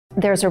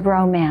There's a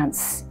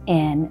romance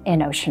in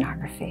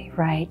oceanography,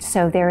 right?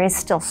 So there is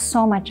still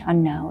so much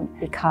unknown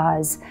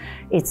because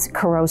it's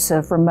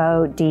corrosive,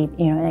 remote, deep,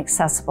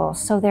 inaccessible.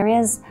 So there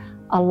is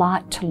a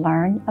lot to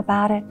learn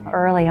about it.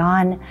 Early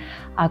on,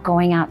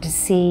 going out to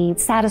sea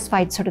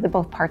satisfied sort of the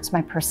both parts of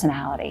my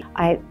personality.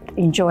 I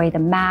enjoy the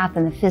math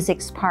and the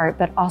physics part,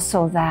 but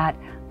also that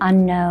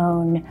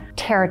unknown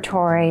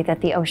territory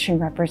that the ocean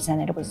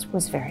represented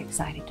was very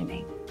exciting to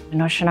me. In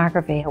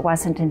oceanography, it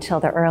wasn't until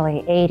the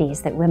early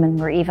 80s that women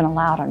were even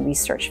allowed on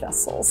research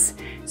vessels.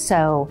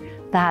 So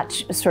that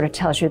sort of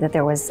tells you that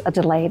there was a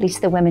delay, at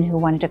least the women who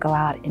wanted to go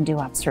out and do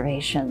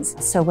observations.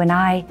 So when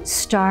I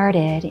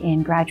started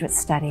in graduate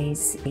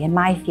studies in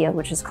my field,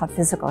 which is called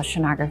physical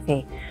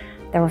oceanography,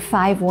 there were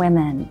 5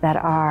 women that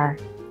are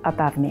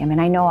above me. I mean,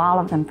 I know all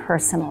of them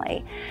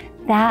personally.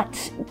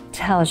 That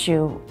tells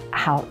you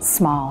how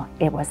small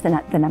it was,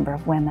 the number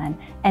of women.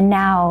 And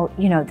now,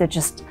 they're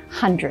just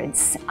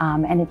hundreds.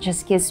 And it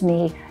just gives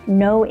me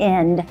no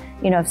end,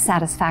 of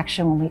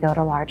satisfaction when we go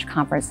to large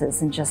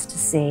conferences and just to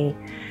see,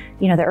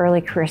 the early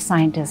career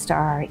scientists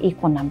are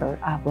equal number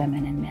of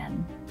women and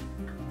men.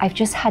 I've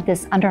just had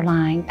this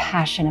underlying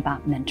passion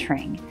about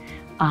mentoring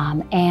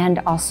and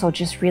also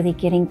just really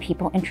getting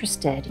people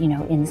interested,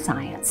 in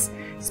science.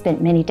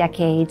 Spent many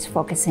decades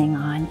focusing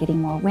on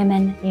getting more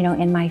women,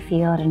 in my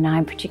field, and now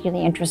I'm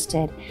particularly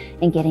interested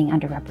in getting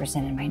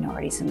underrepresented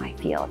minorities in my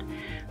field.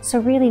 So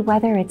really,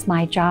 whether it's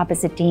my job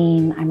as a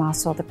dean, I'm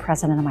also the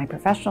president of my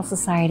professional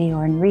society,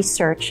 or in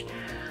research,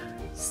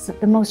 so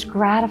the most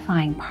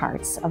gratifying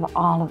parts of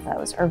all of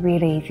those are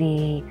really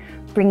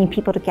the bringing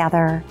people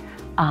together,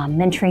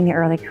 mentoring the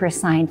early career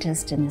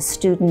scientists and the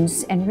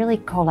students, and really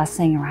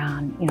coalescing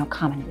around,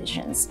 common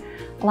visions.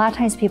 A lot of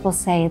times people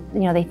say,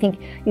 they think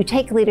you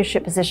take a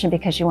leadership position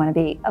because you want to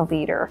be a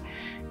leader.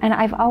 And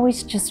I've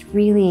always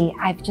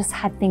I've just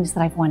had things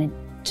that I've wanted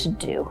to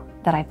do,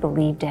 that I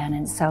believed in.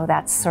 And so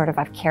that's sort of,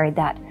 I've carried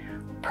that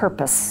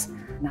purpose,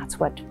 and that's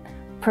what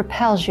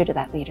propels you to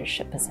that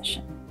leadership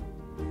position.